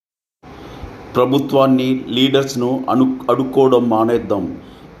ప్రభుత్వాన్ని, లీడర్స్ను అడుక్కోవడం మానేద్దాం.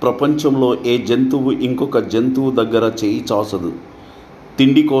 ప్రపంచంలో ఏ జంతువు ఇంకొక జంతువు దగ్గర చేయి చాచదు.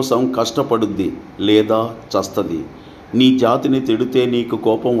 తిండి కోసం కష్టపడుద్ది లేదా చస్తది. నీ జాతిని తిడితే నీకు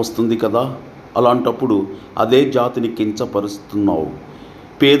కోపం వస్తుంది కదా. అలాంటప్పుడు అదే జాతిని కించపరుస్తున్నావు.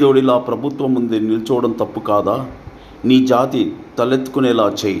 పేదోడిలా ప్రభుత్వం ముందు నిల్చోవడం తప్పు కాదా? నీ జాతి తలెత్తుకునేలా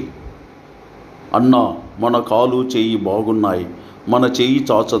చెయ్యి. అన్నా, మన కాలు చెయ్యి బాగున్నాయి, మన చెయ్యి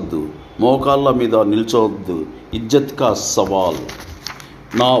చాచొద్దు, మోకాళ్ళ మీద నిల్చోవద్దు. ఇజ్జత్ కా సవాల్.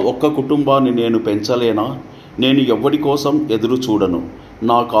 నా ఒక్క కుటుంబాన్ని నేను పెంచలేనా? నేను ఎవ్వడి కోసం ఎదురు చూడను.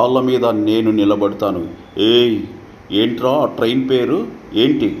 నా కాళ్ళ మీద నేను నిలబడతాను. ఏయ్, ఏంట్రా ఆ ట్రైన్ పేరు?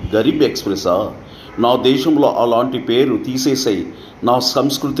 ఏంటి, గరీబ్ ఎక్స్ప్రెస్సా? నా దేశంలో అలాంటి పేరు తీసేసాయి. నా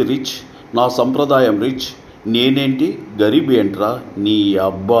సంస్కృతి రిచ్, నా సంప్రదాయం రిచ్. నేనేంటి గరీబ్ ఏంట్రా నీ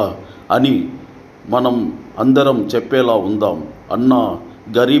అబ్బా అని మనం అందరం చెప్పేలా ఉందాం. అన్నా,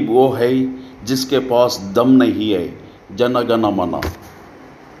 గరీబ్ ఓ హై జిస్కే పాస్ దమ్ నహీ హై. జనగణమన.